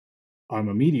I'm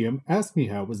a Medium, Ask Me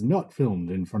How was not filmed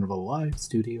in front of a live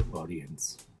studio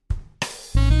audience.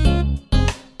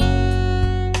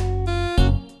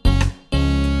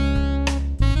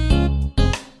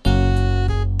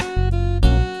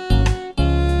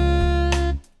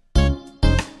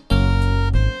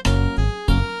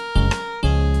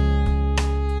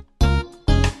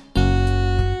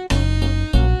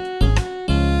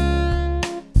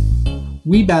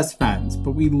 We best friends,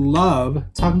 but we love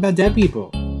talking about dead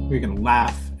people. We're going to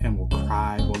laugh and we'll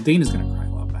cry. Well, Dana's going to cry a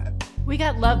little bit. We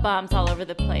got love bombs all over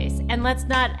the place. And let's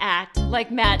not act like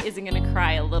Matt isn't going to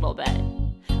cry a little bit.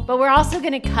 But we're also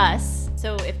going to cuss.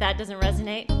 So if that doesn't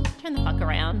resonate, turn the fuck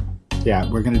around.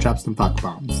 Yeah, we're going to drop some fuck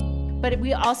bombs. But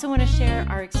we also want to share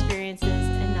our experiences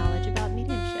and knowledge about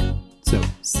mediumship. So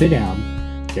sit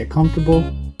down, get comfortable,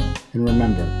 and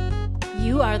remember,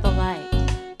 you are the light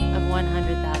of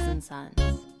 100,000 suns.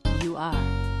 You are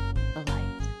the light.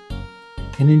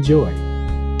 And enjoy.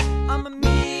 I'm a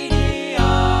medium, so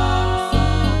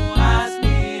ask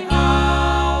me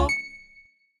how.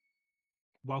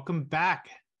 Welcome back.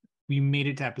 We made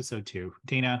it to episode 2.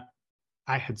 Dana,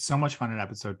 I had so much fun in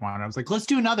episode 1. I was like, let's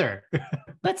do another.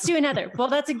 Let's do another. Well,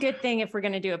 that's a good thing if we're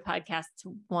going to do a podcast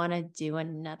to want to do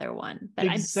another one. But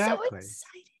Exactly. I'm so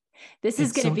excited. This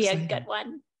is going to be a good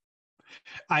one.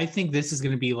 I think this is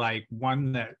going to be like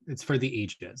one that it's for the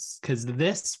ages, because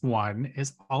this one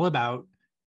is all about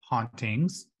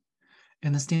hauntings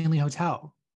in the Stanley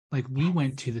Hotel. Like we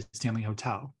went to the Stanley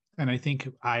Hotel, and I think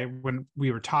when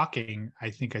we were talking, I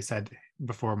think I said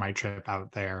before my trip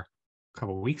out there a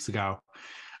couple of weeks ago,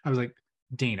 I was like,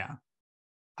 Dana,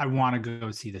 I want to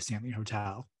go see the Stanley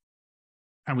Hotel.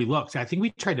 And we looked. I think we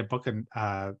tried to book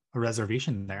a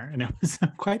reservation there, and it was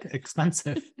quite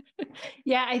expensive.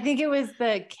 Yeah, I think it was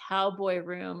the Cowboy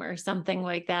Room or something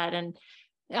like that. And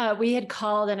we had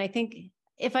called, and I think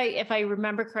if I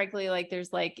remember correctly, like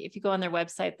there's like, if you go on their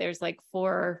website, there's like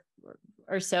 4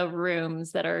 or so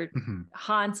rooms that are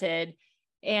haunted.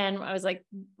 And I was like,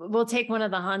 we'll take one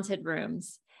of the haunted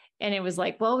rooms. And it was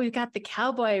like, well, we've got the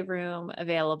Cowboy Room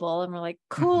available. And we're like,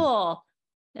 cool.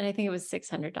 And I think it was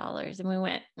 $600. And we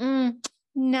went,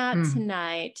 not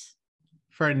tonight.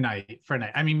 For a night.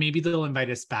 I mean, maybe they'll invite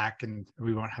us back and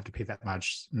we won't have to pay that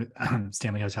much.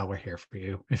 Stanley Hotel, we're here for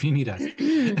you if you need us.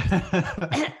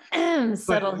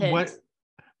 Subtle hint.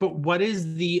 But what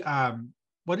is the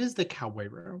Cowboy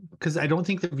Room? Because I don't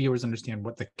think the viewers understand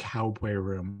what the Cowboy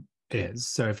Room is.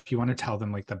 So if you want to tell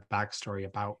them like the backstory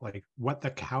about like what the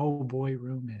Cowboy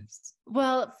Room is.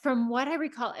 Well, from what I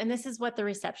recall, and this is what the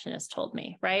receptionist told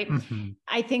me, right?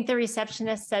 I think the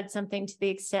receptionist said something to the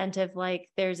extent of like,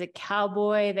 there's a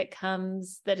cowboy that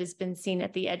comes that has been seen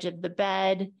at the edge of the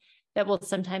bed that will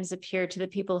sometimes appear to the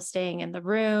people staying in the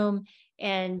room.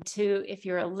 And if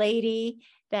you're a lady,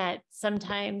 that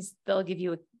sometimes they'll give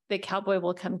you the cowboy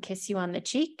will come kiss you on the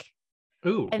cheek.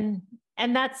 Ooh. And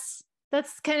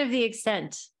that's kind of the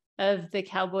extent of the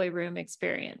Cowboy Room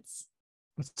experience.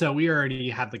 So we already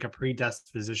had like a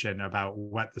predisposition about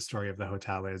what the story of the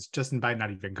hotel is, just by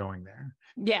not even going there.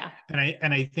 Yeah.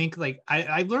 And I think like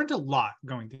I learned a lot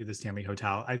going through the Stanley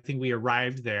Hotel. I think we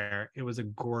arrived there. It was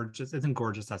it's in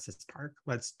gorgeous Essex Park.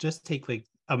 Let's just take like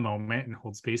a moment and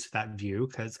hold space for that view,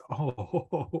 because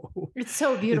it's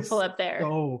so beautiful up there.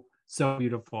 So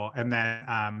beautiful. And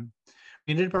then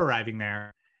we ended up arriving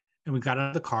there. And we got out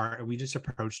of the car and we just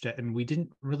approached it, and we didn't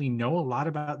really know a lot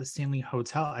about the Stanley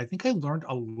Hotel. I think I learned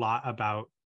a lot about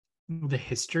the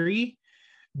history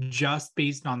just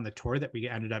based on the tour that we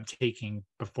ended up taking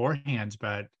beforehand.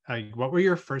 But what were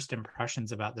your first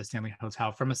impressions about the Stanley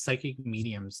Hotel from a psychic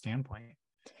medium standpoint?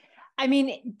 I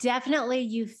mean, definitely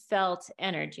you felt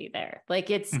energy there. Like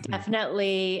it's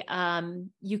definitely,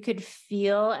 you could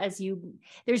feel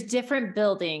there's different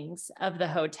buildings of the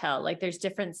hotel. Like there's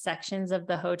different sections of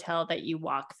the hotel that you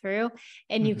walk through,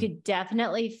 and you could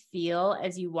definitely feel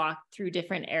as you walk through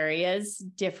different areas,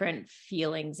 different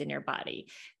feelings in your body.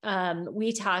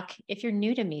 If you're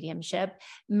new to mediumship,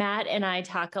 Matt and I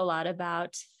talk a lot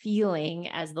about feeling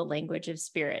as the language of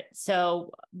spirit.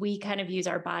 So we kind of use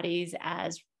our bodies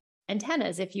as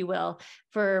antennas, if you will,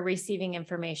 for receiving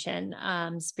information,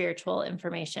 spiritual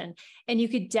information. And you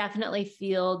could definitely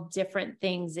feel different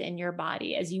things in your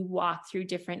body as you walk through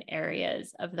different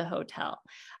areas of the hotel.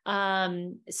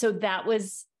 So that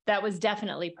was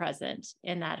definitely present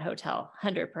in that hotel,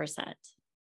 100%.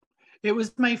 It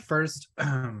was my first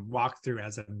walkthrough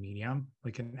as a medium,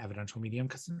 like an evidential medium,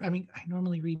 because I mean, I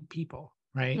normally read people.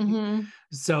 Right.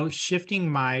 So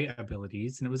shifting my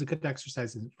abilities, and it was a good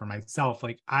exercise for myself.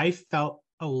 Like I felt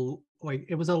like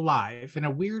it was alive in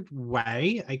a weird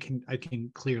way. I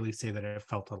can clearly say that it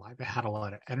felt alive. It had a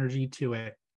lot of energy to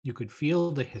it. You could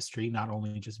feel the history, not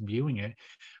only just viewing it,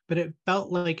 but it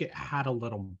felt like it had a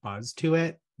little buzz to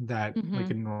it that like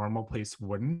a Mhm. normal place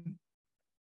wouldn't.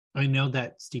 I know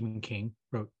that Stephen King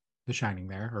wrote The Shining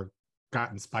there, or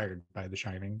got inspired by The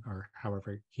Shining, or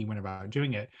however he went about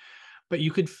doing it. But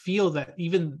you could feel that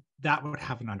even that would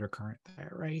have an undercurrent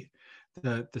there, right?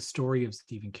 The story of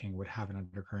Stephen King would have an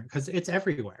undercurrent because it's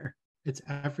everywhere. It's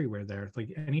everywhere there.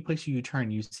 Like any place you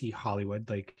turn, you see Hollywood.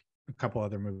 Like a couple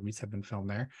other movies have been filmed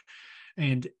there,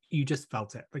 and you just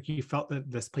felt it. Like you felt that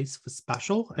this place was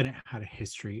special and it had a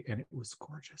history and it was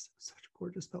gorgeous. It was such a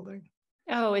gorgeous building.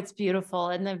 Oh, it's beautiful.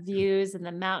 And the views and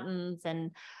the mountains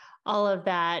and all of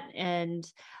that. And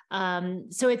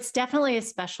so it's definitely a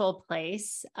special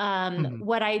place. Mhm.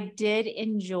 What I did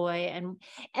enjoy,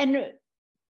 and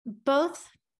both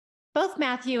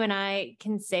Matthew and I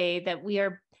can say that we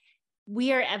are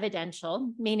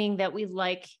evidential, meaning that we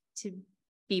like to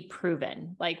be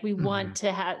proven. Like we want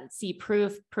Mhm. to see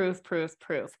proof, proof, proof,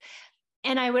 proof.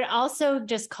 And I would also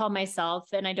just call myself,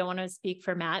 and I don't want to speak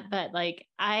for Matt, but like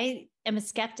I am a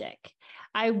skeptic.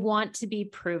 I want to be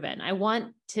proven. I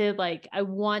want to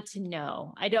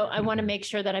know. I want to Mhm. make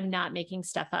sure that I'm not making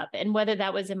stuff up. And whether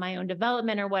that was in my own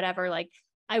development or whatever, like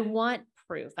I want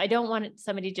proof. I don't want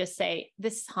somebody to just say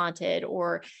this is haunted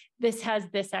or this has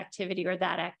this activity or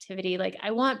that activity. Like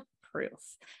I want proof.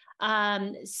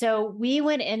 So we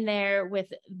went in there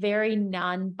with very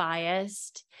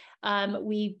non-biased.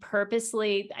 We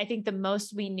purposely, I think the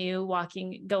most we knew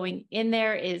going in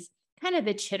there is kind of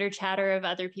the chitter chatter of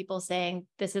other people saying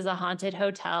this is a haunted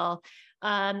hotel.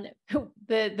 Um,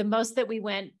 the most that we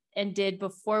went and did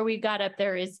before we got up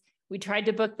there is we tried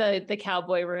to book the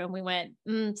cowboy room. We went,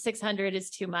 600 is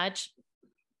too much.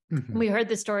 Mhm. We heard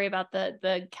the story about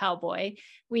the cowboy.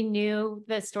 We knew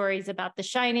the stories about The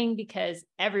Shining because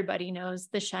everybody knows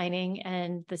The Shining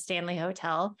and the Stanley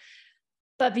Hotel.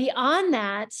 But beyond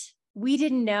that, we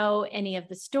didn't know any of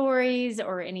the stories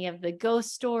or any of the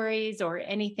ghost stories or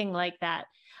anything like that.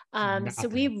 So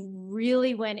Nothing. we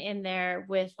really went in there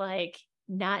with like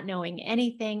not knowing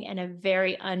anything and a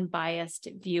very unbiased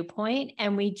viewpoint.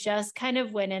 And we just kind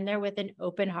of went in there with an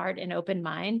open heart and open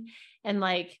mind and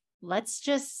like, let's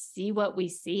just see what we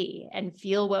see and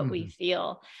feel what we Mhm.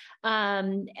 feel.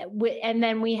 And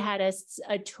then we had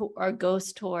a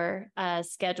ghost tour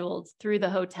scheduled through the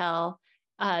hotel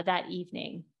that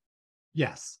evening.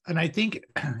 Yes. And I think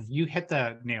you hit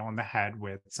the nail on the head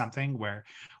with something where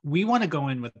we want to go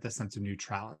in with a sense of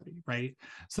neutrality, right?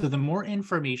 So the more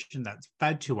information that's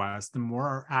fed to us, the more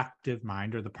our active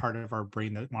mind or the part of our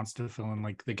brain that wants to fill in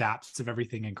like the gaps of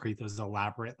everything and create those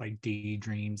elaborate like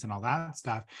daydreams and all that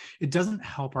stuff, it doesn't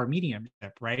help our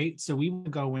mediumship, right? So we would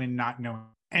go in not knowing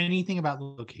anything about the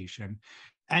location,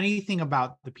 anything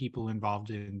about the people involved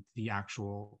in the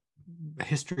actual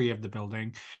history of the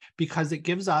building, because it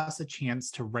gives us a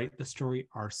chance to write the story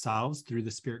ourselves through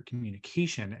the spirit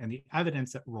communication and the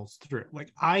evidence that rolls through.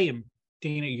 Like I am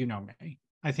Dana, you know me.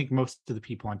 I think most of the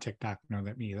people on TikTok know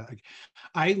that me. Like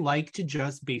I like to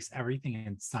just base everything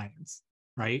in science,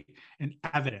 right? And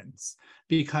evidence,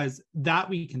 because that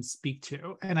we can speak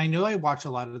to. And I know I watch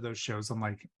a lot of those shows on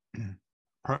like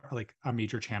like a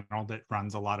major channel that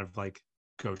runs a lot of like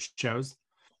ghost shows.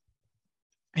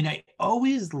 And I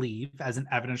always leave as an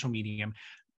evidential medium.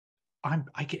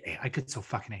 I get so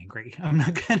fucking angry. I'm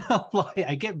not gonna lie.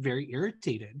 I get very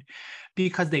irritated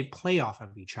because they play off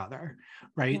of each other,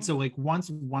 right? Yeah. So like once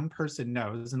one person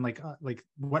knows, and like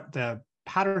what the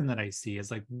pattern that I see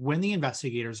is like when the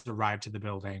investigators arrive to the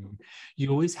building, you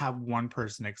always have one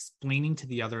person explaining to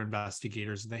the other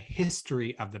investigators the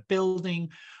history of the building,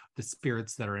 the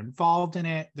spirits that are involved in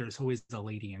it. There's always a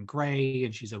lady in gray,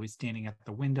 and she's always standing at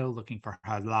the window looking for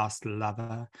her lost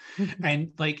lover.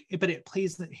 And like, but it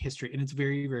plays the history and it's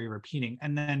very, very repeating.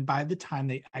 And then by the time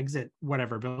they exit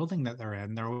whatever building that they're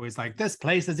in, they're always like, this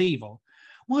place is evil.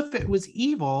 Well, if it was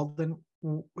evil, then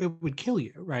it would kill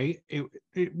you, right?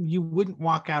 You wouldn't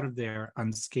walk out of there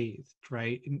unscathed,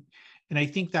 right? And I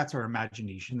think that's our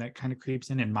imagination that kind of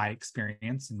creeps in my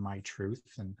experience and my truth.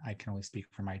 And I can only speak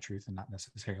for my truth and not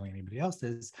necessarily anybody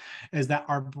else's, is that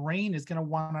our brain is going to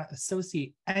want to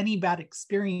associate any bad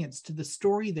experience to the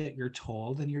story that you're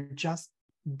told. And you're just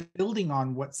building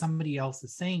on what somebody else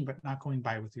is saying, but not going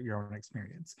by with your own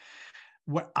experience.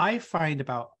 What I find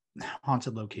about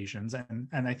haunted locations, and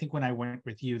I think when I went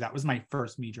with you, that was my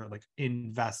first major like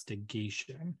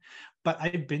investigation. But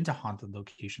I've been to haunted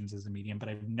locations as a medium, but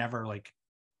I've never like,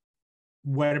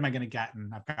 what am I going to get?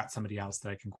 And I've got somebody else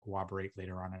that I can corroborate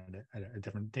later on at a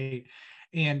different date.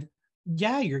 And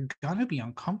yeah, you're gonna be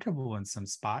uncomfortable in some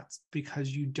spots because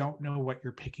you don't know what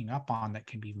you're picking up on that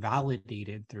can be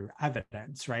validated through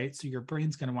evidence, right? So your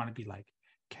brain's gonna want to be like,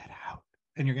 get out.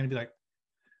 And you're gonna be like,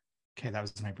 okay, that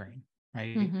was my brain,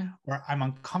 right? Mm-hmm. Or I'm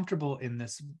uncomfortable in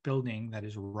this building that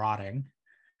is rotting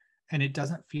and it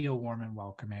doesn't feel warm and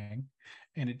welcoming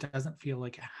and it doesn't feel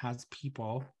like it has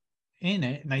people in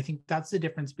it. And I think that's the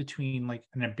difference between like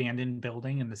an abandoned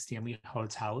building and the Stanley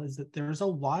Hotel, is that there's a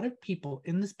lot of people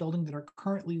in this building that are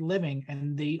currently living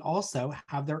and they also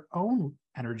have their own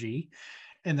energy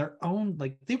and their own,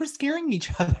 like they were scaring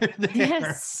each other there.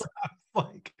 Yes.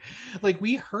 like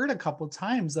we heard a couple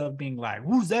times of being like,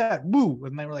 who's that? Woo.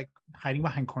 And they were like hiding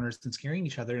behind corners and scaring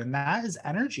each other. And that is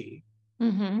energy.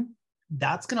 Mm-hmm.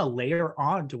 That's going to layer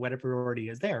on to whatever already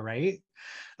is there, right?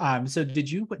 So did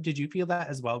you feel that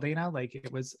as well, Dana? Like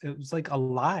it was like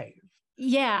alive.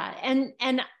 Yeah.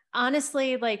 And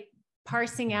honestly, like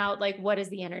parsing out like what is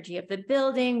the energy of the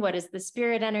building, what is the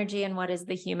spirit energy, and what is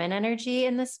the human energy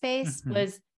in the space, Mhm.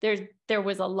 was there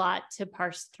was a lot to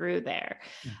parse through there.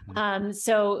 Mhm.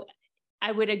 So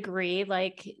I would agree,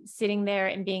 like sitting there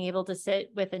and being able to sit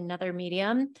with another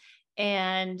medium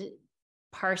and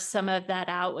parse some of that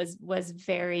out was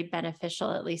very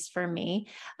beneficial, at least for me.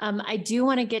 I do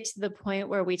want to get to the point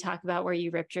where we talk about where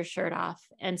you ripped your shirt off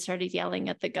and started yelling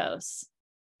at the ghosts.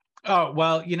 Oh,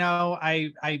 well,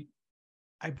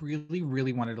 I really,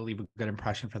 really wanted to leave a good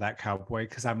impression for that cowboy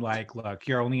because I'm like, look,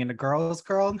 you're only into girls,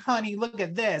 girl, honey, look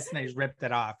at this. And I just ripped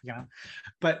it off,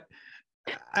 But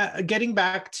getting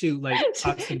back to like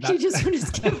us and You just want to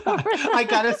skip over that. I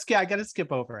gotta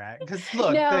skip over it because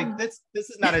look, No. like this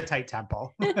is not a tight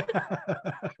tempo.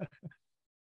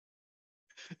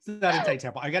 It's not a tight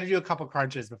tempo. I gotta do a couple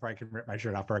crunches before I can rip my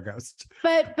shirt off for a ghost.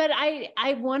 But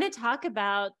I want to talk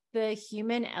about the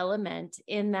human element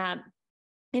in that,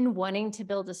 in wanting to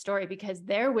build a story, because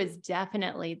there was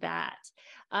definitely that.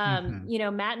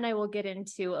 Mhm. Matt and I will get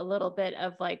into a little bit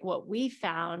of like what we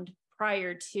found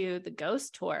prior to the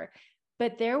ghost tour,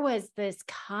 but there was this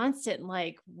constant,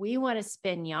 like, we want to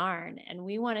spin yarn and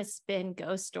we want to spin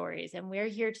ghost stories and we're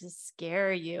here to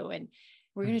scare you and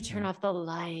we're going to turn Mhm. off the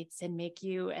lights and make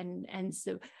you, and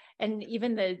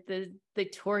even the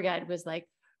tour guide was like,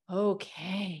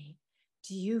 okay,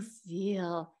 do you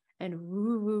feel, and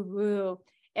woo woo woo.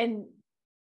 And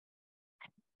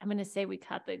I'm going to say we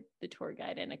caught the tour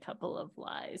guide in a couple of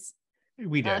lies.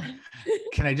 We did.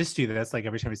 Can I just do this? Like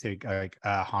every time we say like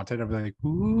haunted, I'm like,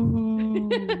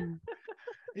 ooh.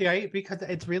 Yeah, because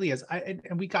it really is.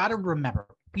 And we got to remember,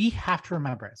 we have to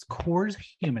remember as core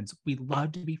humans, we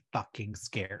love to be fucking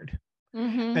scared.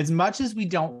 Mm-hmm. As much as we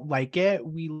don't like it,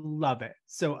 we love it.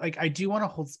 So like I do want to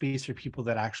hold space for people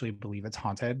that actually believe it's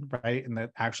haunted, right? And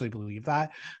that actually believe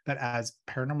that as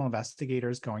paranormal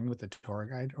investigators going with a tour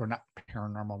guide, or not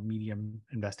paranormal medium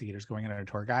investigators going on a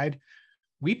tour guide,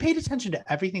 we paid attention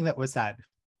to everything that was said.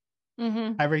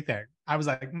 Mm-hmm. Everything. I was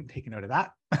like, take a note of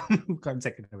that. I'm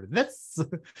taking note of this.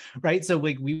 Right. So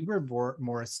like we were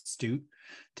more astute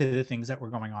to the things that were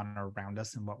going on around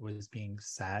us and what was being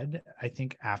said, I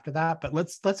think, after that. But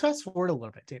let's fast forward a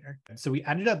little bit, Dana. So we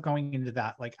ended up going into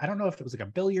that, like, I don't know if it was like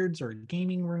a billiards or a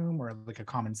gaming room or like a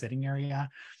common sitting area.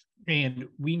 And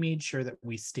we made sure that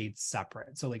we stayed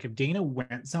separate. So like if Dana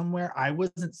went somewhere, I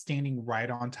wasn't standing right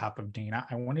on top of Dana.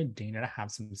 I wanted Dana to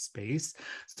have some space.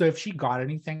 So if she got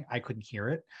anything, I couldn't hear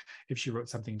it. If she wrote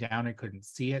something down, I couldn't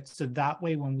see it. So that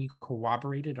way, when we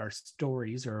corroborated our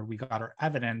stories or we got our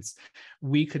evidence,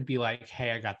 we could be like,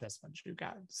 hey, I got this one, you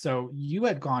got. So you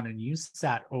had gone and you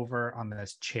sat over on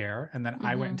this chair. And then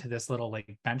I went into this little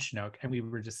like bench nook and we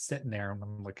were just sitting there and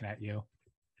I'm looking at you.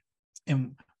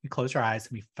 And we closed our eyes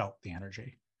and we felt the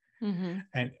energy. Mm-hmm.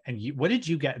 And you, what did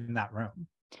you get in that room?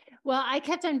 Well, I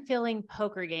kept on feeling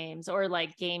poker games or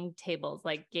like game tables,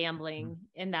 like gambling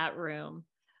in that room.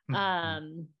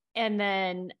 Mm-hmm. And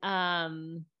then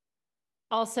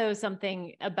also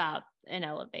something about an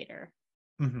elevator.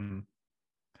 Mm-hmm.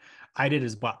 I did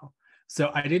as well.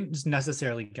 So I didn't just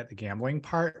necessarily get the gambling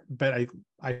part, but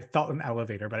I felt an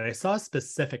elevator, but I saw a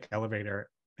specific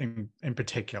elevator in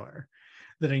particular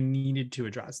that I needed to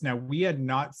address. Now, we had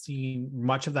not seen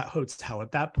much of that hotel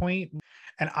at that point,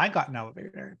 and I got an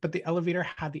elevator, but the elevator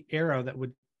had the arrow that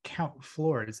would count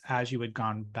floors as you had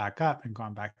gone back up and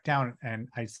gone back down. And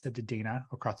I said to Dana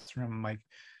across the room, I'm like,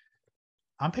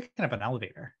 I'm picking up an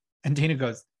elevator. And Dana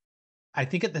goes, I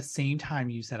think at the same time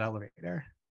you said elevator.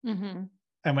 Mm-hmm.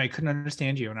 And I couldn't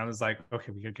understand you. And I was like,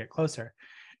 okay, we could get closer.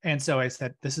 And so I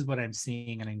said, this is what I'm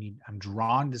seeing. And I'm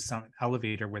drawn to some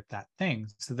elevator with that thing.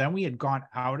 So then we had gone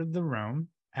out of the room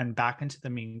and back into the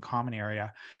main common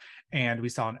area. And we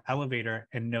saw an elevator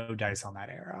and no dice on that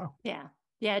arrow. Yeah.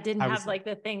 Yeah, it didn't I have was like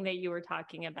the thing that you were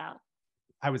talking about.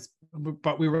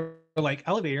 but we were like,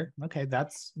 elevator. Okay,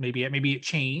 that's maybe it. Maybe it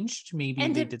changed. Maybe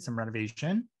And they to, did some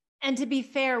renovation. and to be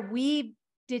fair, we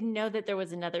didn't know that there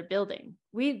was another building.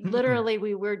 We Mm-mm. literally,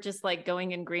 we were just like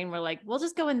going in green. We're like, we'll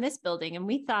just go in this building. And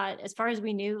we thought, as far as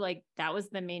we knew, like that was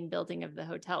the main building of the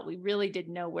hotel. We really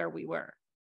didn't know where we were.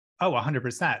 Oh,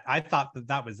 100%. I thought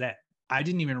that was it. I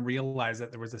didn't even realize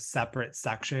that there was a separate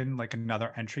section, like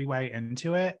another entryway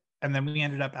into it. And then we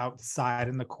ended up outside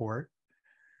in the court.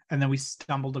 And then we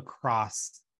stumbled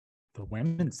across the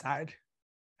women's side.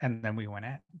 And then we went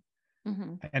in.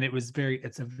 Mm-hmm. And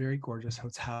it's a very gorgeous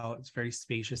hotel. It's very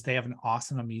spacious. They have an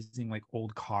awesome, amazing, like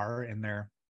old car in their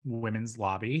women's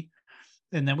lobby.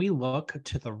 And then we look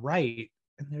to the right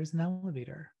and there's an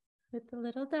elevator With the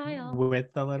little dial.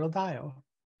 with the little dial.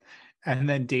 And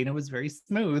then Dana was very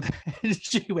smooth.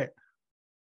 She went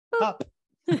up.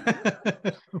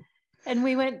 And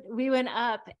we went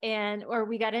up or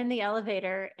we got in the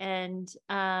elevator and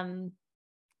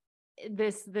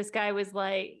this guy was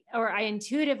like, or I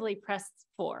intuitively pressed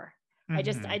 4.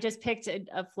 Mm-hmm. I just picked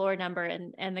a floor number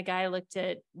and the guy looked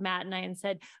at Matt and I and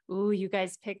said, "Ooh, you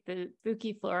guys picked the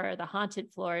spooky floor or the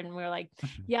haunted floor." And we're like,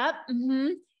 "Yep. Mm-hmm.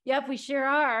 Yep, we sure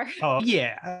are." Oh,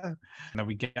 yeah. And then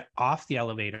we get off the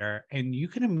elevator and you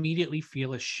can immediately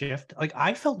feel a shift. Like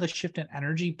I felt the shift in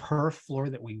energy per floor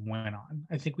that we went on.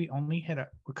 I think we only hit a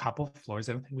couple of floors.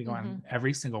 I don't think we go on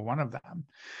every single one of them,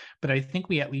 but I think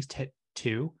we at least hit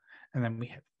 2 and then we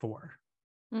hit 4.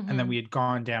 And then we had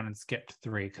gone down and skipped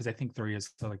 3 because I think 3 is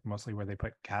like mostly where they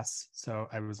put guests. So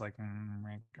I was like, I'm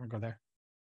gonna go there.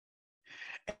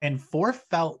 And 4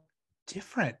 felt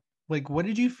different. Like, what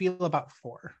did you feel about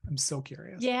 4? I'm so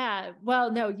curious. Yeah. Well,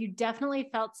 no, you definitely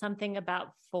felt something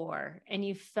about 4 and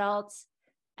you felt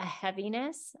a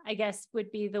heaviness, I guess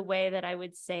would be the way that I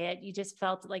would say it. You just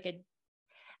felt like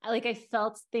I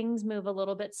felt things move a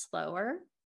little bit slower,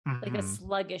 like a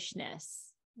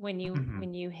sluggishness when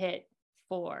you hit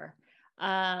 4.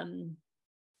 The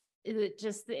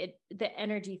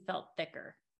energy felt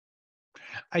thicker.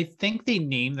 I think they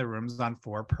named the rooms on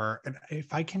 4 per, and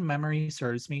if I can memory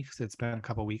serves me, because it's been a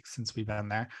couple weeks since we've been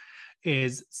there,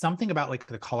 is something about like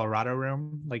the Colorado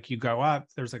room. Like you go up,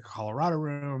 there's like a Colorado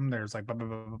room, there's like blah, blah,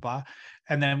 blah, blah, blah.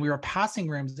 And then we were passing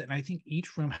rooms, and I think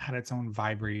each room had its own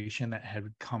vibration that had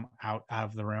come out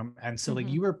of the room. And so like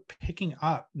you were picking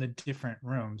up the different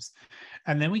rooms.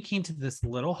 And then we came to this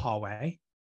little hallway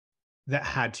that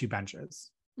had 2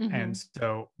 benches. And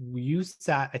so you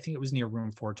sat, I think it was near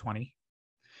room 420.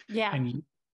 Yeah. And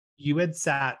you had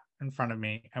sat in front of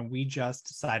me and we just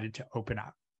decided to open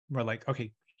up. We're like,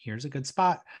 okay, here's a good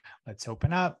spot. Let's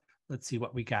open up. Let's see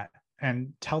what we get.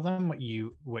 And tell them what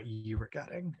you were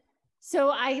getting.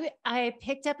 So I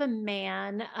picked up a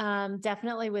man,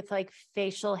 definitely with like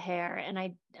facial hair, and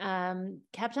I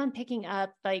kept on picking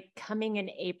up like coming in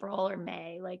April or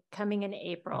May, like coming in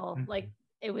April, like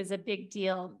it was a big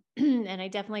deal. And I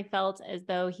definitely felt as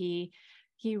though he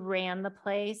ran the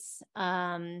place.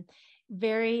 I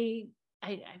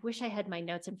wish I had my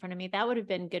notes in front of me. That would have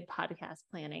been good podcast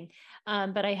planning.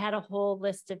 But I had a whole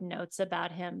list of notes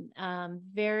about him.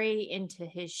 Very into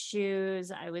his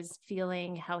shoes. I was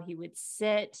feeling how he would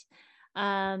sit.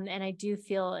 And I do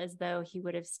feel as though he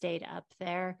would have stayed up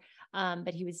there.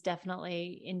 But he was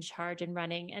definitely in charge and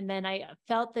running. And then I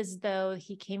felt as though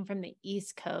he came from the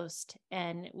East Coast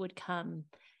and would come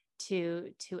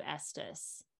to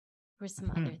Estes. There were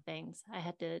some other things. I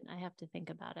have to think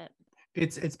about it.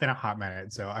 It's been a hot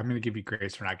minute, so I'm going to give you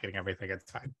grace for not getting everything.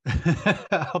 It's fine.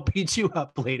 I'll beat you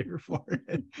up later for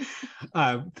it.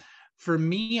 For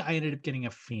me, I ended up getting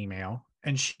a female,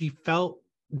 and she felt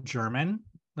German.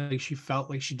 Like she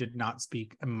felt like she did not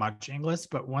speak much English.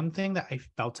 But one thing that I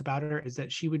felt about her is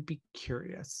that she would be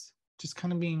curious, just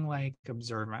kind of being like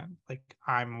observant, like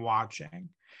I'm watching.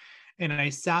 And I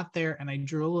sat there and I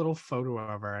drew a little photo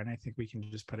of her, and I think we can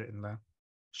just put it in the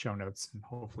show notes and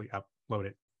hopefully upload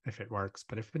it if it works.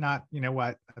 But if not, you know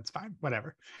what? That's fine.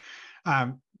 Whatever.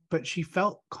 But she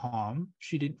felt calm.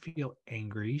 She didn't feel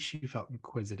angry. She felt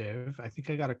inquisitive. I think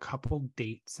I got a couple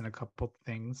dates and a couple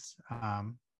things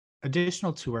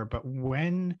additional to her. But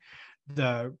when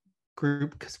the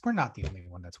group, because we're not the only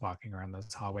one that's walking around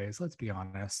those hallways, let's be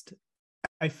honest,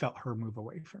 I felt her move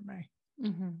away from me.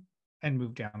 And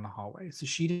moved down the hallway. So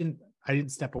I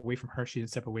didn't step away from her. She didn't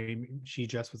step away. She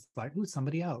just was like, ooh,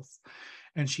 somebody else.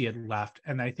 And she had left.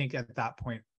 And I think at that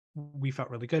point, we felt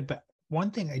really good. But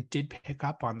one thing I did pick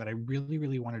up on that I really,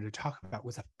 really wanted to talk about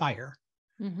was a fire.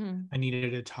 I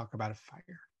needed to talk about a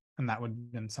fire. And that would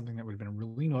have been something that would have been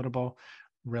really notable.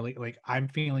 Really, like I'm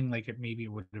feeling like it maybe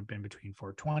would have been between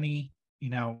 420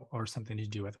 or something to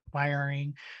do with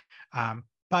wiring.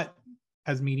 But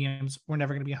as mediums, we're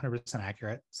never going to be 100%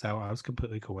 accurate. So I was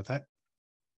completely cool with it.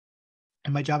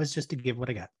 And my job is just to give what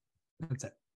I get. That's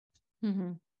it.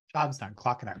 Mm-hmm. Job's done,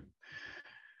 clock it out.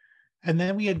 And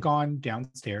then we had gone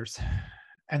downstairs,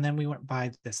 and then we went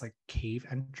by this like cave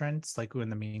entrance, like in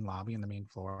the main lobby and the main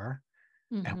floor.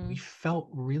 And Mm-hmm. we felt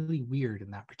really weird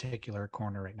in that particular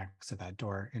corner right next to that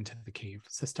door into the cave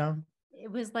system.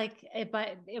 It was like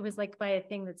by a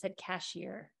thing that said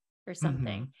cashier or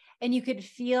something. Mhm. And you could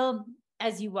feel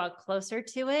as you walk closer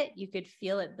to it, you could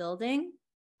feel it building.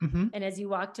 Mhm. And as you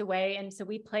walked away, and so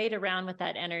we played around with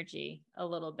that energy a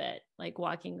little bit, like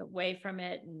walking away from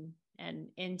it and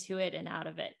into it and out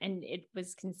of it. And it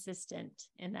was consistent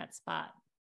in that spot.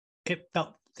 It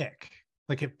felt thick.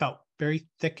 Like it felt very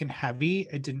thick and heavy.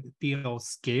 It didn't feel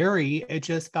scary. It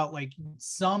just felt like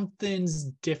something's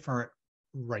different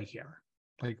right here.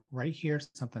 Like right here,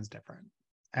 something's different.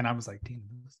 And I was like, Dean,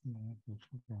 this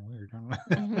is weird.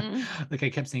 Mhm. Like I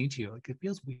kept saying to you, like, it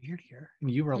feels weird here. And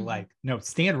you were Mhm. like, no,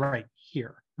 stand right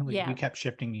here. And like Yeah. you kept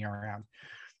shifting me around.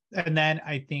 And then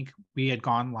I think we had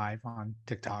gone live on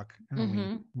TikTok and then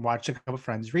Mhm. we watched a couple of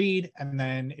friends read, and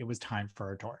then it was time for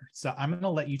our tour. So I'm going to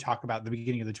let you talk about the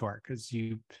beginning of the tour because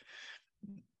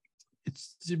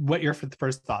it's what your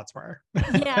first thoughts were.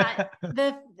 Yeah.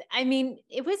 I mean,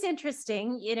 it was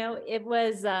interesting. It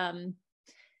was,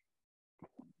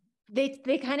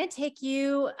 they kind of take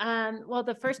you, well,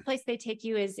 the first place they take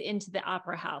you is into the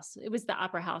opera house. It was the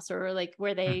opera house, or like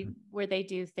where they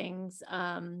do things.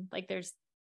 Like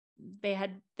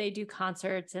they do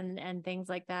concerts and things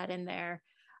like that in there.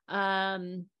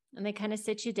 And they kind of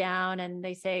sit you down and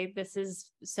they say, this is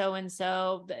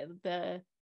so-and-so, the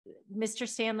Mr.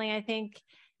 Stanley, I think,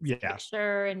 Yeah.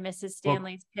 picture, and Mrs.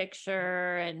 Stanley's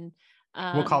picture. And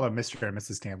we'll call him Mr. and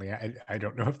Mrs. Stanley. I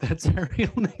don't know if that's her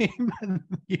real name.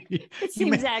 It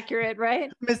seems accurate,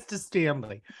 right? Mr.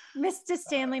 Stanley. Mr.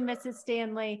 Stanley, Mrs.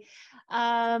 Stanley.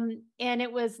 And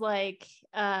it was like,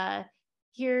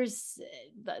 there's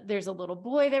a little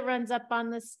boy that runs up on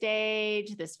the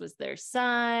stage. This was their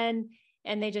son.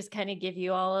 And they just kind of give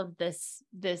you all of this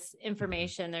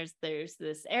information. There's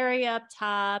this area up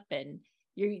top, and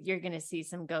you're going to see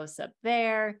some ghosts up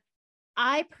there.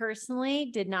 I personally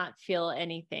did not feel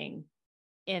anything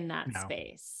in that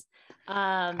space.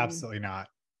 Absolutely not.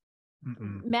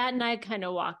 Matt and I kind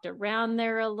of walked around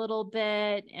there a little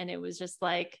bit, and it was just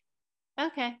like,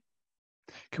 okay.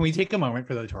 Can we take a moment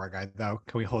for the tour guide though?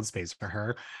 Can we hold space for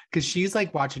her? Because she's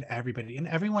like watching everybody and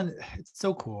everyone. It's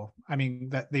so cool. I mean,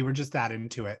 that they were just that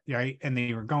into it, right? And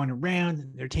they were going around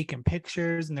and they're taking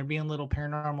pictures and they're being little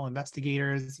paranormal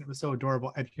investigators. It was so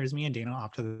adorable. And here's me and Dana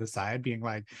off to the side being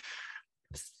like,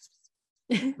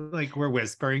 like we're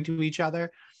whispering to each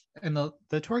other. And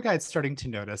the tour guide's starting to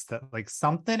notice that like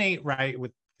something ain't right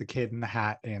with the kid in the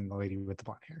hat and the lady with the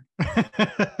blonde hair.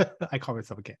 I call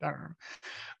myself a kid. I don't know.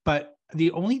 But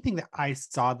the only thing that I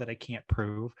saw that I can't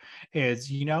prove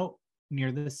is,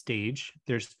 near the stage,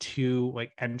 there's two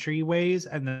like entryways,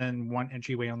 and then one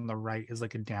entryway on the right is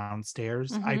like a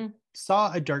downstairs. Mm-hmm. I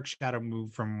saw a dark shadow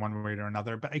move from one way to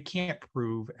another, but I can't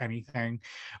prove anything.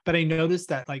 But I noticed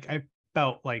that like I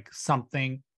felt like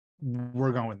something,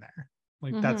 we're going there.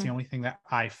 Like that's the only thing that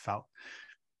I felt.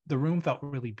 The room felt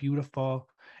really beautiful.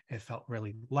 It felt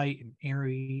really light and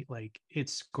airy. Like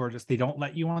it's gorgeous. They don't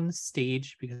let you on the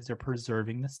stage because they're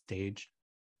preserving the stage.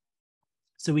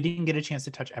 So we didn't get a chance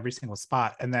to touch every single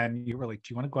spot. And then you were like,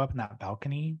 do you want to go up in that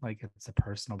balcony? Like it's a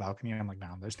personal balcony. I'm like,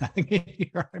 no, there's nothing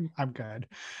here. I'm good.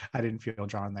 I didn't feel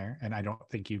drawn there. And I don't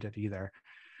think you did either.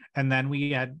 And then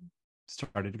we had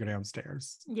started to go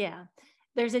downstairs. Yeah.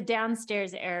 There's a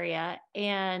downstairs area.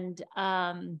 And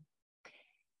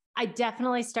I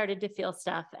definitely started to feel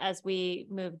stuff as we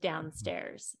moved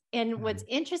downstairs. And what's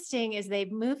interesting is they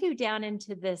move you down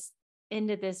into this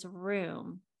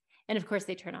room. And of course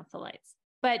they turn off the lights.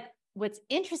 But what's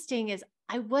interesting is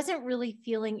I wasn't really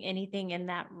feeling anything in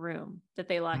that room that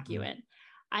they lock you in.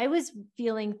 I was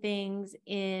feeling things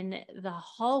in the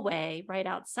hallway right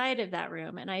outside of that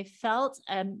room. And I felt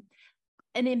an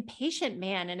impatient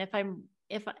man. And if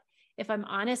I'm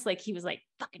honest, like he was like,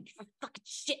 fucking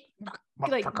shit,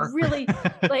 like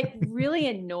really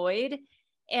annoyed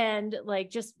and like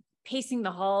just pacing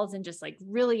the halls and just like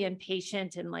really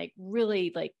impatient and like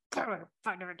really like,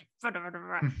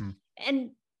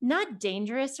 and not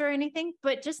dangerous or anything,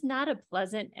 but just not a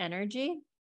pleasant energy.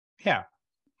 Yeah.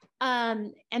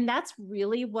 And that's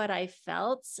really what I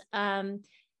felt.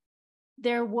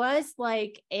 There was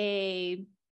like it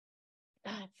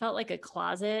felt like a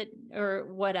closet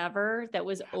or whatever that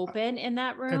was open in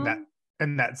that room.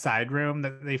 in that side room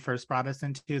that they first brought us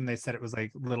into, and they said it was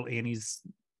like little Annie's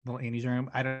room.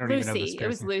 I don't even know this Lucy. It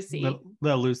was person. Lucy.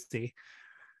 Little Lucy.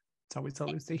 It's always so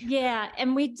Lucy. Yeah.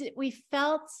 And we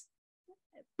felt,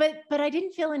 but I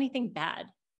didn't feel anything bad.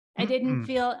 I didn't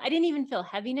even feel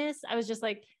heaviness. I was just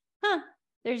like,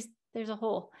 there's a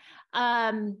hole.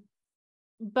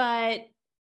 But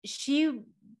she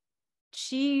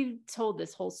told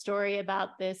this whole story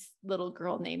about this little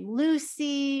girl named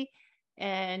Lucy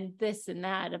and this and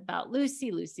that about Lucy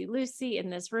in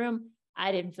this room.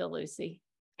 I didn't feel Lucy.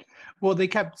 Well, they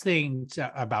kept saying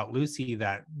about Lucy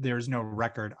that there's no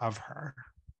record of her.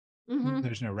 Mm-hmm.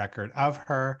 There's no record of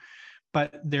her.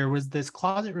 But there was this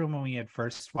closet room when we had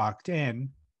first walked in,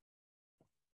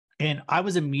 and I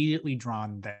was immediately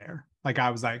drawn there. Like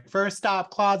I was like, first stop,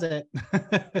 closet.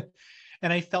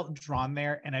 And I felt drawn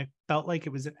there, and I felt like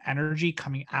it was an energy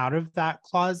coming out of that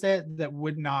closet that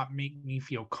would not make me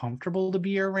feel comfortable to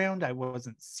be around. I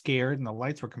wasn't scared, and the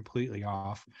lights were completely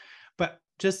off, but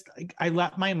just I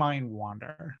let my mind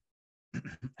wander.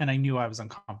 And I knew I was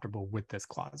uncomfortable with this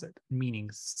closet,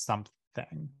 meaning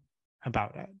something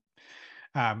about it.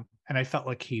 And I felt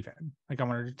like cave-in. Like I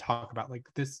wanted to talk about like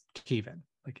this cave-in.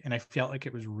 Like, and I felt like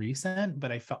it was recent,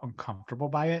 but I felt uncomfortable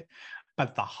by it.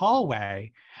 But the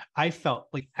hallway, I felt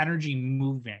like energy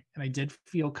moving, and I did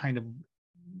feel kind of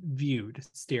viewed,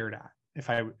 stared at. If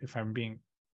I'm being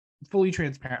fully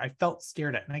transparent, I felt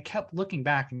stared at, and I kept looking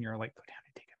back, and you're like, go down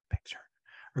and take a picture,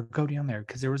 or go down there,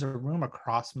 because there was a room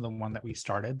across from the one that we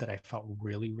started that I felt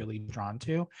really, really drawn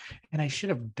to, and I should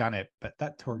have done it, but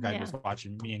that tour guide was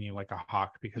watching me and you like a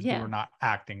hawk, because we were not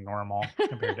acting normal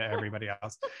compared to everybody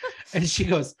else. And she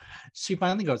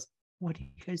finally goes, "What are you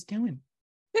guys doing?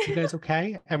 You guys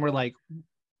okay?" And we're like,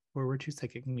 we're two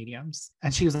psychic mediums.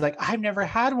 And she was like, "I've never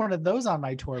had one of those on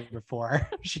my tour before."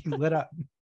 She lit up.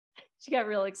 She got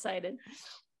real excited.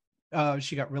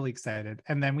 She got really excited.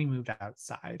 And then we moved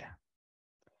outside.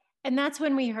 And that's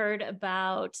when we heard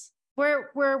about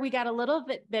where we got a little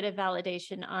bit of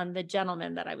validation on the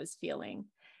gentleman that I was feeling.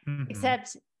 Mm-hmm.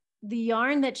 Except the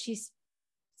yarn that she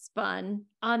spun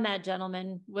on that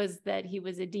gentleman was that he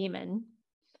was a demon,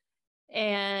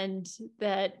 and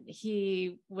that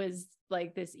he was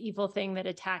like this evil thing that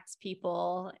attacks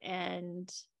people. And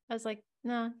I was like,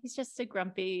 no, he's just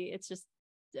it's just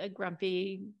a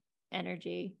grumpy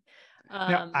energy.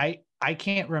 Now, I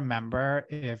can't remember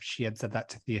if she had said that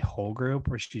to the whole group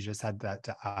or she just said that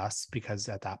to us, because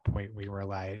at that point we were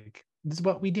like, this is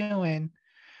what we doing,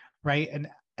 right? And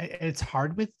it's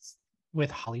hard with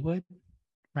Hollywood,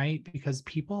 right? Because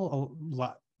people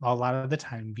a lot of the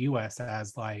time view us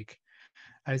as like,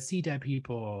 I see dead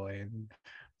people, and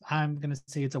I'm going to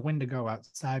say it's a Wendigo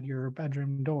outside your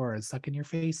bedroom door sucking your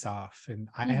face off. And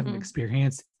I haven't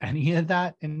experienced any of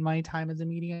that in my time as a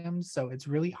medium. So it's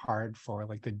really hard for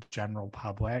like the general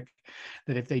public,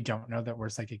 that if they don't know that we're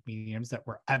psychic mediums, that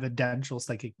we're evidential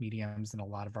psychic mediums, and a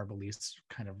lot of our beliefs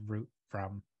kind of root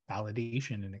from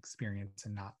validation and experience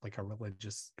and not like a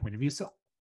religious point of view. So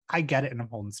I get it, and I'm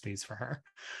holding space for her.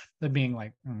 The being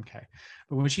like, okay.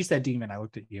 But when she said demon, I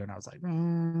looked at you and I was like,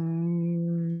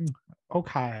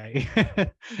 okay.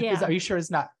 Yeah. Are you sure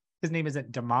it's not, his name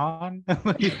isn't Damon?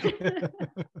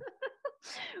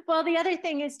 Well, the other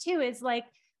thing is too, is like,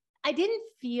 I didn't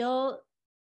feel,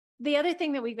 the other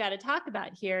thing that we've got to talk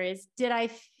about here is, did I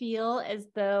feel as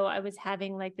though I was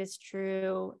having like this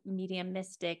true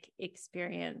mediumistic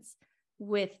experience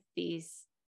with these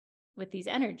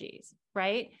energies,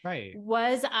 right? Right.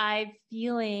 Was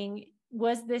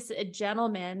this a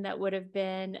gentleman that would have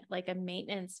been like a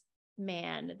maintenance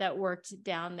man that worked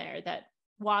down there, that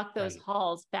walked those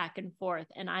halls back and forth?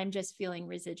 And I'm just feeling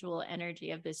residual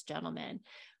energy of this gentleman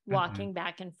walking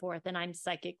back and forth. And I'm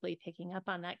psychically picking up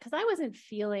on that, because I wasn't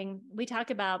feeling, we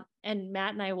talk about, and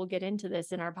Matt and I will get into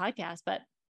this in our podcast, but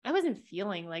I wasn't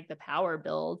feeling like the power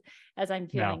build as I'm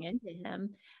feeling into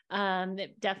him.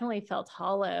 It definitely felt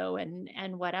hollow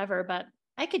and whatever, but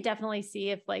I could definitely see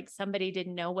if like somebody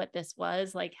didn't know what this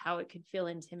was, like how it could feel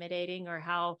intimidating, or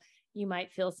how you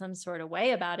might feel some sort of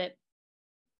way about it.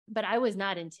 But I was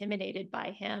not intimidated by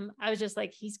him. I was just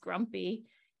like, he's grumpy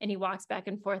and he walks back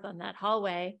and forth on that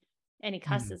hallway and he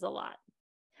cusses a lot.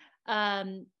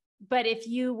 But if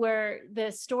you were,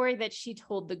 the story that she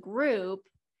told the group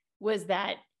was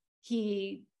that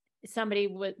somebody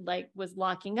was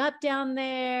locking up down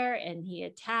there, and he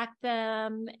attacked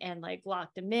them and like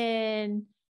locked them in,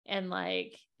 and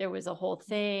like there was a whole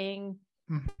thing.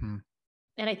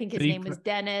 And I think his name was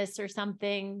Dennis or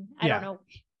something. I don't know.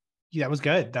 Yeah, that was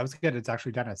good. It's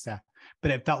actually Dennis. Yeah.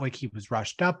 but it felt like he was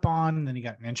rushed up on, and then he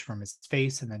got an inch from his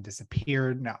face and then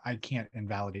disappeared. Now, I can't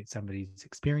invalidate somebody's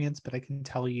experience, but I can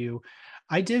tell you,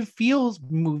 I did feel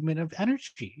movement of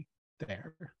energy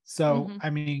there. So, Mhm. I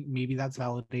mean, maybe that's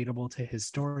validatable to his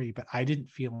story, but I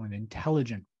didn't feel an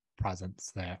intelligent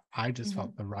presence there. I just Mhm.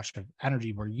 felt the rush of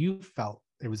energy where you felt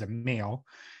it was a male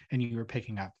and you were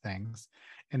picking up things.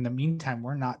 In the meantime,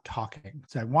 we're not talking.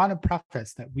 So I want to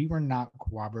preface that we were not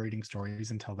corroborating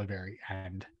stories until the very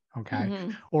end. Okay.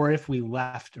 Mhm. Or if we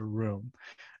left a room.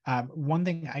 One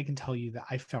thing I can tell you that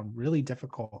I found really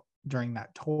difficult during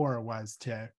that tour was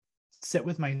to sit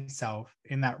with myself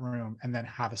in that room and then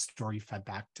have a story fed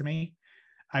back to me.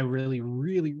 I really,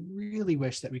 really, really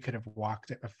wish that we could have walked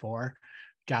it before,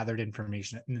 gathered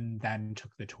information, and then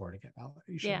took the tour to get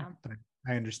validation. Yeah. But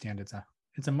I understand it's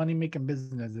a money making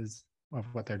business is of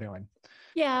what they're doing.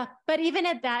 Yeah, but even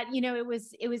at that, it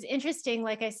was interesting.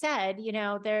 Like I said,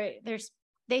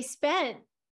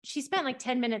 she spent like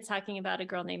 10 minutes talking about a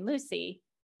girl named Lucy,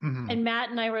 Mhm. and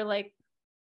Matt and I were like,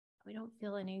 we don't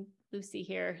feel any Lucy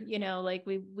here, like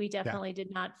we definitely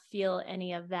did not feel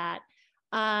any of that.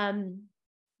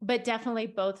 But definitely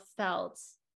both felt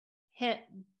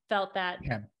that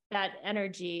Yeah. that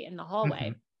energy in the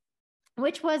hallway, Mhm.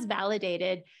 which was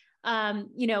validated.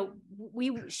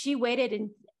 She waited,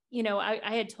 and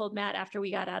I had told Matt after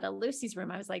we got out of Lucy's room,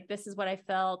 I was like, this is what I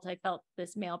felt. I felt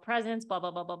this male presence, blah,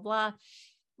 blah, blah, blah, blah.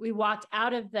 We walked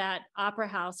out of that opera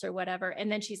house or whatever.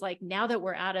 And then she's like, now that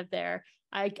we're out of there,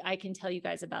 I can tell you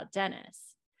guys about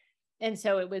Dennis. And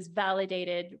so it was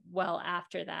validated well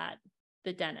after that,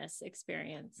 the Dennis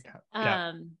experience.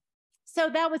 Yeah. So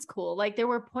that was cool. Like there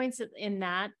were points in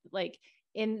that, like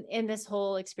in this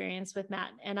whole experience with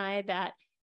Matt and I, that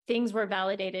things were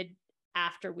validated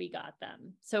after we got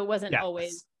them. So it wasn't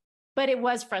always, but it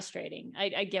was frustrating.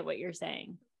 I get what you're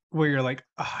saying. Where you're like,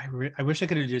 oh, I wish I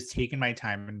could have just taken my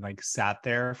time and like sat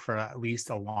there for at least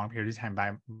a long period of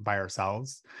time by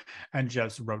ourselves and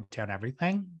just wrote down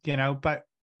everything, but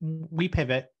we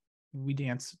pivot, we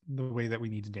dance the way that we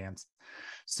need to dance.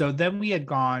 So then we had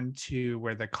gone to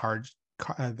where the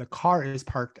car is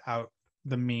parked out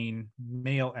the main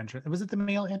male entrance. Was it the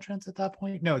male entrance at that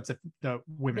point? No, it's the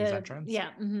women's entrance. Yeah.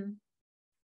 Mm-hmm.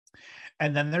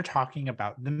 And then they're talking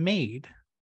about the maid.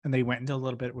 And they went into a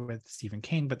little bit with Stephen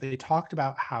King, but they talked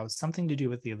about how something to do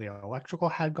with the electrical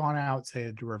had gone out, so they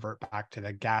had to revert back to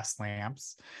the gas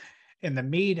lamps, and the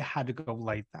maid had to go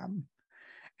light them.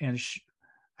 And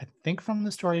I think from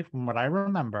the story, from what I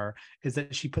remember, is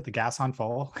that she put the gas on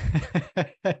full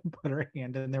and put her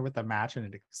hand in there with a match and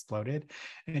it exploded.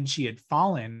 And she had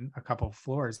fallen a couple of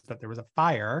floors, but there was a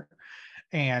fire,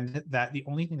 and that the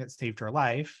only thing that saved her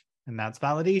life, and that's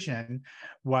validation,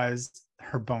 was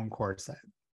her bone corset.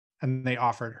 And they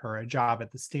offered her a job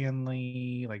at the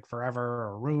Stanley, like forever, or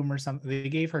a room or something. They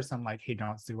gave her some like, hey,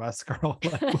 don't sue us, girl.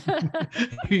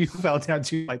 You fell down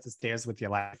 2 flights of stairs with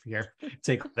your life. Here,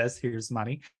 take this, here's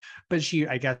money. But she,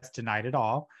 I guess, denied it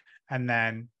all. And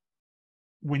then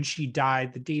when she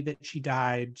died, the day that she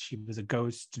died, she was a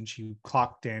ghost and she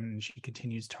clocked in, and she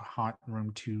continues to haunt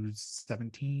room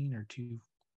 217 or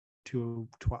 212.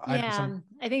 Yeah,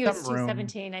 I think it was room.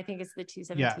 217. I think it's the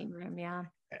 217 room. Yeah.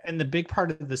 And the big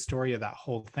part of the story of that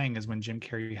whole thing is when Jim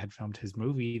Carrey had filmed his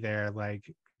movie there,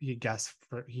 like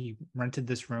he rented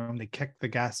this room, they kicked the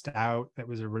guest out that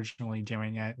was originally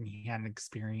doing it, and he had an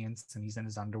experience, and he's in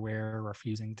his underwear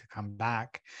refusing to come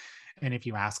back. And if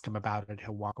you ask him about it,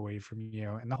 he'll walk away from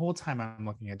you. And the whole time I'm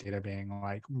looking at data being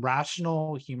like,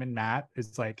 rational human Matt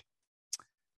is like,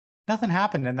 nothing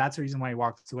happened, and that's the reason why he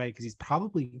walks away, because he's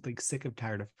probably like sick of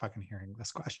tired of fucking hearing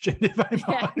this question, if I'm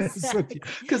honest with you,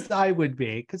 because I would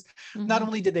be, because not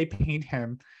only did they paint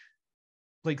him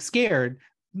like scared,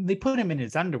 they put him in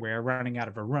his underwear running out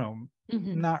of a room.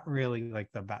 Not really like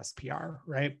the best PR,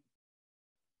 right?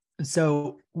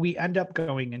 So we end up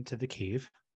going into the cave,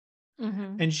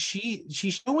 and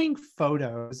she's showing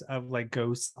photos of like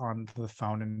ghosts on the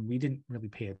phone, and we didn't really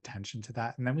pay attention to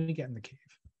that. And then we get in the cave,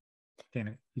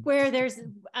 Dana, where there's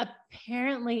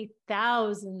apparently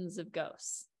thousands of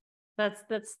ghosts.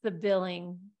 That's the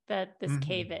billing that this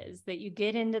cave is, that you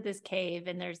get into this cave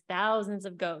and there's thousands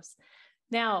of ghosts.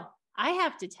 Now, I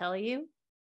have to tell you,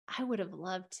 I would have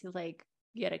loved to like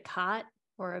get a cot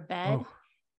or a bed.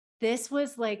 This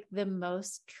was like the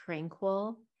most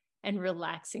tranquil and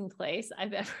relaxing place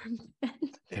I've ever been.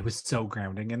 It was so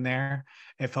grounding in there.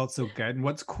 It felt so good. And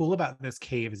what's cool about this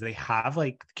cave is they have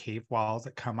like cave walls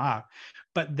that come up,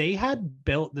 but they had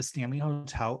built the Stanley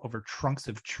Hotel over trunks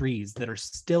of trees that are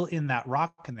still in that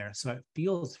rock in there. So it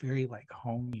feels very like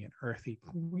homey and earthy.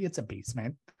 It's a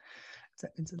basement.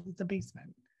 It's a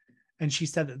basement. And she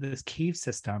said that this cave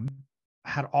system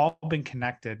had all been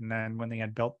connected. And then when they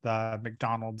had built the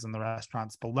McDonald's and the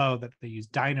restaurants below, that they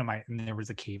used dynamite and there was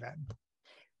a cave in.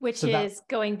 Which So is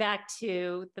going back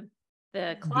to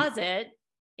the closet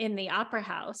in the opera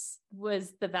house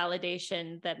was the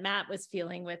validation that Matt was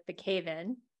feeling with the cave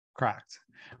in. Correct.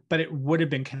 But it would have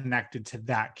been connected to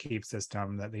that cave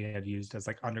system that they had used as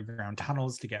like underground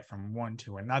tunnels to get from one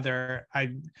to another.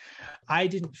 I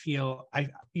didn't feel,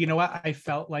 you know what? I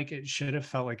felt like it should have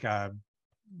felt like a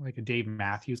Dave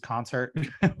Matthews concert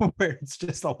where it's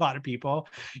just a lot of people.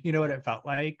 You know what it felt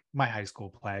like? My high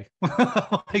school play.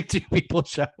 Like 2 people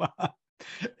show up.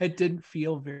 It didn't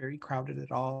feel very crowded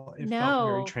at all. It felt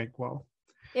very tranquil.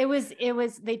 It was,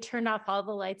 they turned off all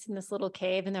the lights in this little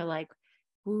cave and they're like,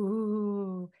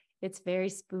 ooh, it's very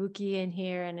spooky in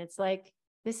here. And it's like,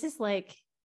 this is like,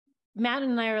 Matt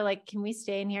and I are like, can we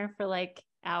stay in here for like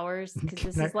hours?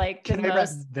 Because this is like the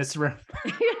most. This room?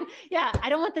 Yeah, I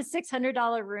don't want the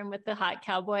 $600 room with the hot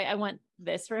cowboy. I want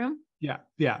this room. Yeah.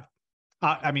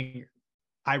 I mean,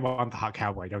 I want the hot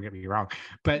cowboy. Don't get me wrong,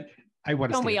 but I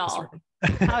want to. Don't stay we in this all? room.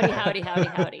 Howdy, howdy, howdy,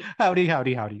 howdy. Howdy,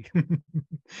 howdy, howdy.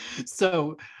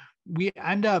 So we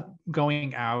end up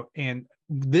going out, and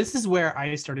this is where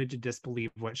I started to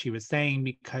disbelieve what she was saying,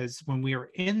 because when we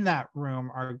were in that room,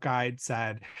 our guide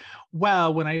said,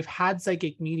 well, when I've had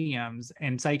psychic mediums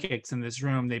and psychics in this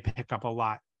room, they pick up a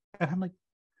lot. And I'm like,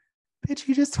 bitch,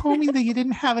 you just told me that you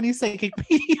didn't have any psychic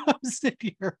mediums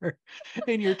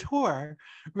in your tour,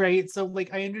 right? So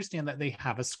like, I understand that they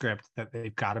have a script that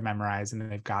they've got to memorize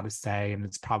and they've got to say, and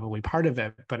it's probably part of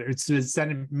it, but it's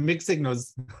sending mixed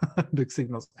signals,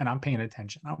 and I'm paying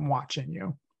attention. I'm watching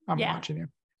you. Watching you.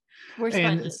 We're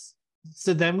sponges.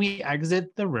 So then we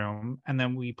exit the room and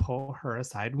then we pull her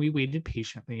aside. We waited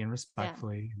patiently and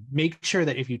respectfully. Yeah. Make sure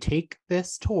that if you take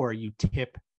this tour, you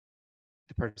tip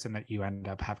the person that you end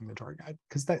up having the tour guide,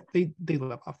 because that they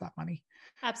live off that money.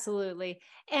 Absolutely.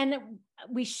 And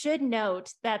we should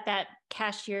note that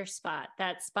cashier spot,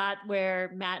 that spot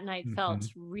where Matt and I felt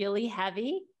really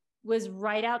heavy, was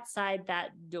right outside that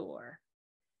door.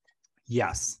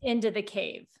 Yes. Into the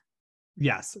cave.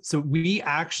 Yes. So we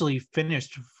actually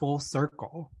finished full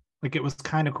circle. Like, it was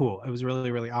kind of cool. It was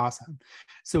really, really awesome.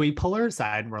 So we pull her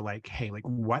aside and we're like, hey, like,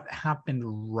 what happened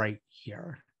right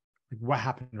here? Like, what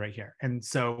happened right here? And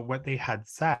so what they had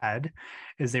said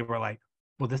is they were like,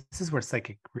 well, this is where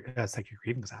psychic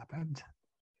readings happened.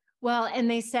 Well,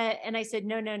 and they said, and I said,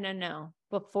 no,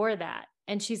 before that.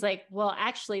 And she's like, well,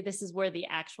 actually, this is where the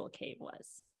actual cave was.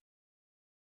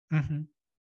 Mm-hmm.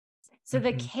 So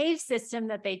the cave system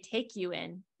that they take you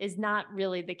in is not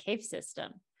really the cave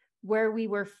system. Where we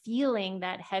were feeling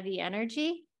that heavy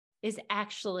energy is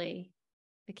actually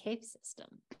the cave system.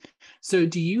 So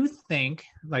do you think,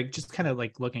 like, just kind of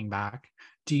like looking back,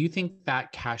 do you think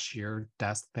that cashier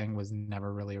desk thing was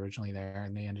never really originally there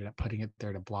and they ended up putting it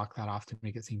there to block that off to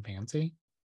make it seem fancy?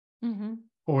 Mm-hmm.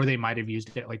 Or they might have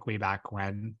used it like way back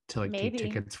when to like take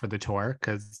tickets for the tour,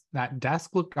 because that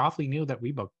desk looked awfully new that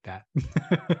we booked that.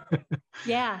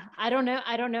 Yeah, I don't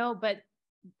know, but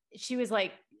she was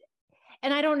like,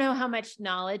 and I don't know how much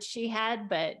knowledge she had,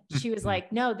 but she was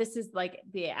like, no, this is like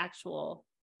the actual,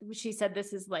 she said,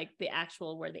 this is like the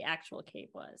actual, where the actual cave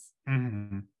was.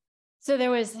 Mm-hmm. So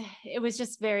it was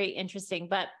just very interesting,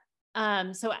 but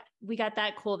so we got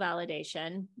that cool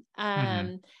validation.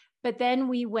 But then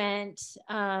we went,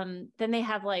 then they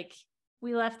have like,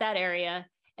 we left that area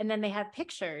and then they have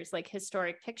pictures, like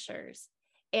historic pictures.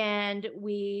 And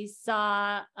we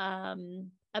saw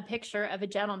a picture of a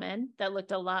gentleman that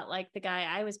looked a lot like the guy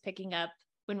I was picking up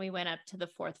when we went up to the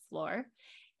 4th floor.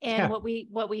 And what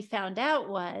we found out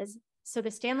was, so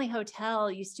the Stanley Hotel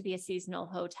used to be a seasonal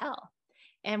hotel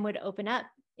and would open up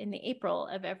in the April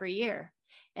of every year.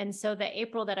 And so the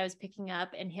April that I was picking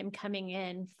up and him coming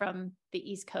in from the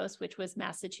East Coast, which was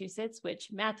Massachusetts, which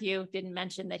Matthew didn't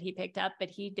mention that he picked up, but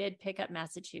he did pick up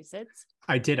Massachusetts.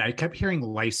 I did. I kept hearing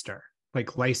Leicester,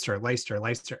 like Leicester. And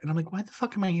I'm like, why the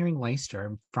fuck am I hearing Leicester?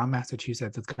 I'm from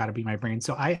Massachusetts. It's got to be my brain.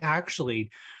 So I actually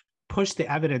pushed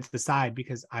the evidence aside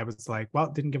because I was like, well,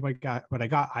 it didn't give what I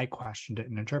got. I questioned it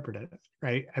and interpreted it.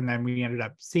 Right. And then we ended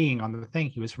up seeing on the thing,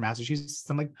 he was from Massachusetts.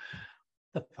 I'm like,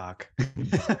 the fuck.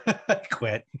 I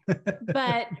quit.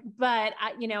 but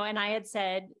I, and I had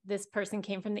said this person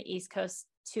came from the East Coast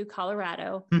to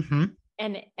Colorado,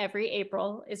 and every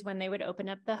April is when they would open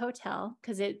up the hotel,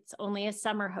 because it's only a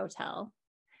summer hotel.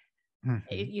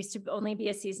 It used to only be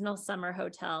a seasonal summer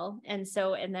hotel. And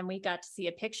then we got to see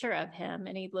a picture of him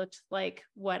and he looked like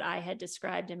what I had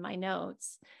described in my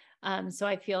notes. So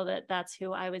I feel that that's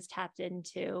who I was tapped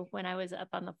into when I was up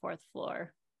on the 4th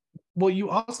floor. Well, you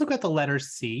also got the letter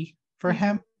C for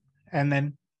him. And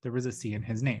then there was a C in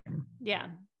his name. Yeah.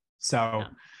 So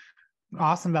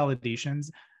awesome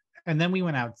validations. And then we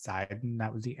went outside, and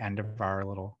that was the end of our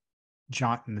little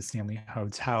jaunt in the Stanley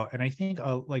Hotel. And I think,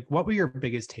 like, what were your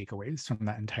biggest takeaways from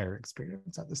that entire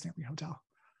experience at the Stanley Hotel?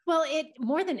 Well,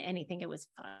 more than anything, it was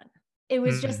fun. It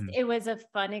was just, Mhm. it was a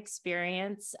fun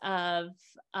experience of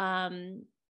play.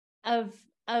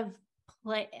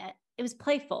 It was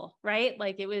playful, right?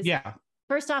 Like it was, Yeah.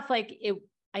 first off, like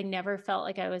I never felt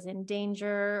like I was in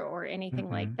danger or anything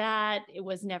like that. It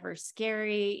was never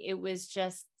scary. It was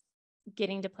just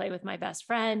getting to play with my best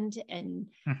friend and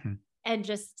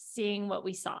just seeing what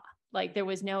we saw. Like there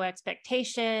was no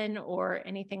expectation or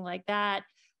anything like that.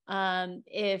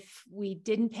 If we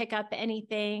didn't pick up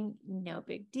anything, no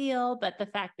big deal. But the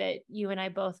fact that you and I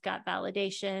both got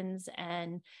validations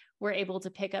and were able to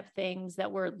pick up things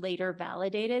that were later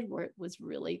validated was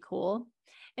really cool.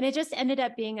 And it just ended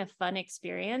up being a fun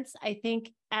experience. I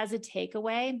think as a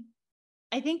takeaway,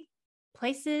 I think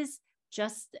places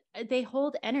just, they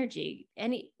hold energy,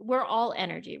 and we're all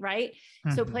energy, right?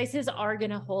 So places are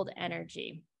going to hold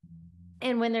energy.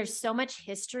 And when there's so much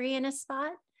history in a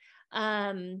spot,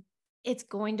 it's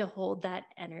going to hold that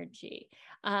energy.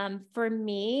 For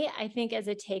me, I think as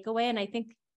a takeaway, and I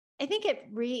think it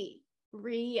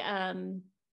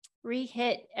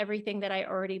re-hit everything that I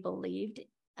already believed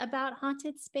about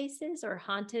haunted spaces, or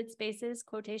haunted spaces,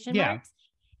 quotation marks,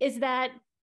 is that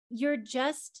you're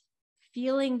just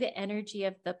feeling the energy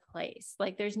of the place.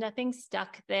 Like there's nothing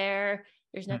stuck there.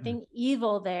 There's nothing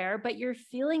evil there, but you're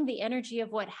feeling the energy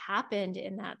of what happened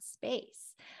in that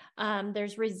space.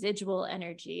 There's residual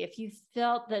energy. If you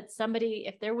felt that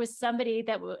if there was somebody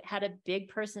that had a big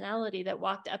personality that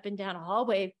walked up and down a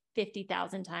hallway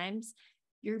 50,000 times,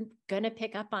 you're going to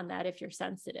pick up on that if you're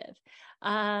sensitive.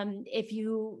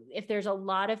 If there's a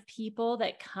lot of people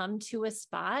that come to a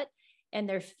spot and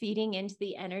they're feeding into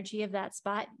the energy of that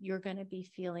spot, you're going to be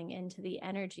feeling into the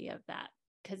energy of that.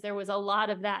 Because there was a lot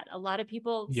of that. A lot of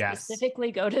people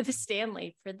specifically go to the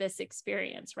Stanley for this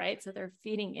experience, right? So they're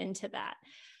feeding into that.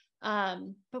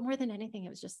 But more than anything, it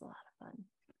was just a lot of fun.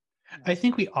 I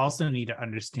think we also need to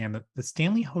understand that the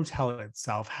Stanley Hotel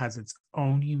itself has its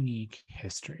own unique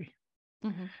history.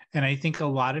 And I think a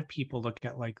lot of people look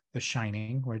at like The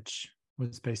Shining, which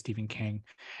was by Stephen King,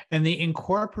 and they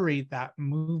incorporate that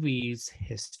movie's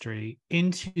history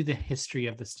into the history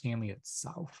of the Stanley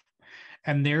itself.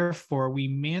 And therefore we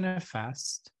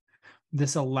manifest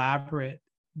this elaborate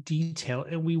detail,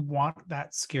 and we want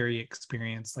that scary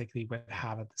experience like they would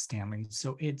have at the Stanley.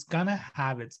 So it's gonna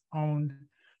have its own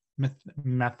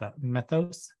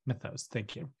mythos.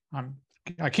 Thank you.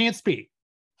 I can't speak.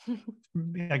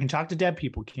 I can talk to dead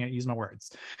people, can't use my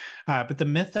words. But the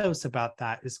mythos about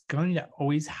that is going to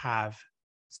always have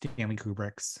Stanley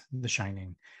Kubrick's The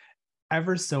Shining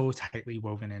ever so tightly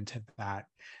woven into that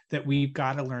we've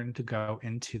got to learn to go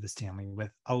into the Stanley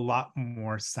with a lot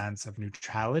more sense of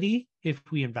neutrality if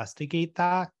we investigate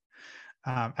that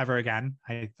ever again.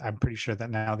 I'm pretty sure that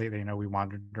now they know we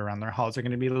wandered around their halls are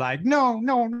going to be like, no,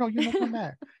 you're not coming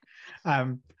back.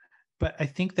 But I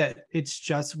think that it's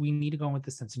just, we need to go in with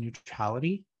the sense of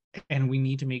neutrality, and we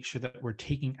need to make sure that we're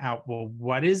taking out, well,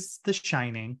 what is The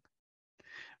Shining?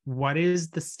 What is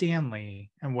the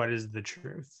Stanley? And what is the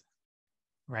truth?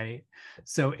 Right?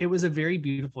 So it was a very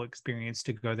beautiful experience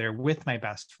to go there with my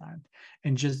best friend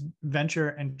and just venture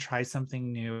and try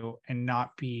something new and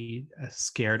not be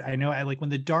scared. I know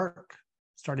when the dark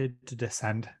started to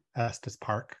descend Estes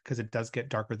Park, because it does get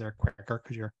darker there quicker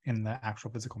because you're in the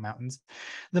actual physical mountains.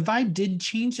 The vibe did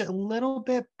change a little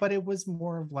bit, but it was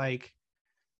more of like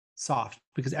soft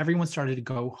because everyone started to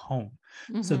go home.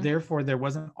 So therefore there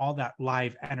wasn't all that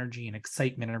live energy and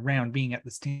excitement around being at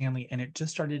the Stanley, and it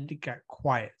just started to get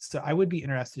quiet. So I would be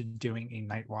interested in doing a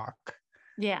night walk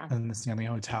in the Stanley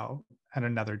Hotel at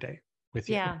another day with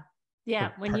you.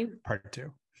 Part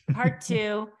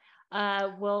two.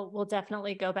 We'll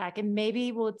definitely go back, and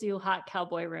maybe we'll do Hot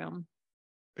Cowboy Room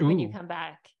when you come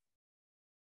back.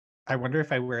 I wonder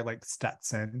if I wear like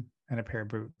Stetson and a pair of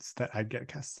boots that I'd get a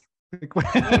kiss.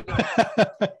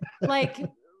 Like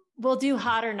we'll do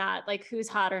Hot or Not, like who's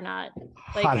hot or not,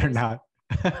 like hot or not.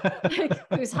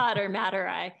 Like who's hot or Matt or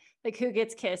I, like who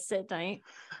gets kissed at night,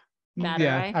 Matt or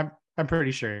I. I'm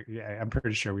pretty sure. Yeah, I'm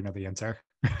pretty sure we know the answer.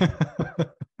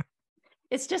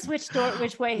 It's just which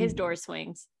way his door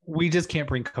swings. We just can't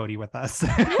bring Cody with us.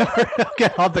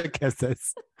 Get all the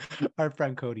kisses. Our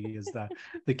friend Cody is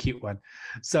the cute one.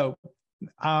 So,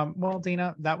 well,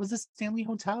 Dana, that was the Stanley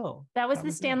Hotel. That was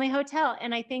the Stanley Hotel.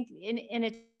 And I think in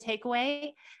a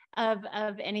takeaway of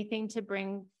anything to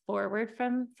bring forward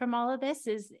from all of this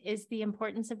is the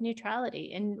importance of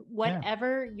neutrality. And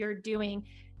whatever you're doing,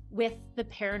 with the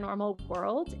paranormal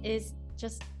world is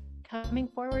just coming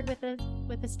forward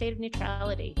with a state of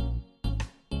neutrality.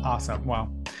 Awesome.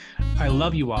 Well, I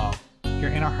love you all.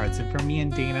 You're in our hearts. And for me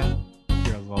and Dana,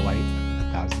 you're the light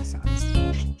of 1,000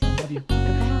 suns. Love you.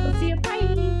 We'll see you.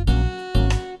 Bye.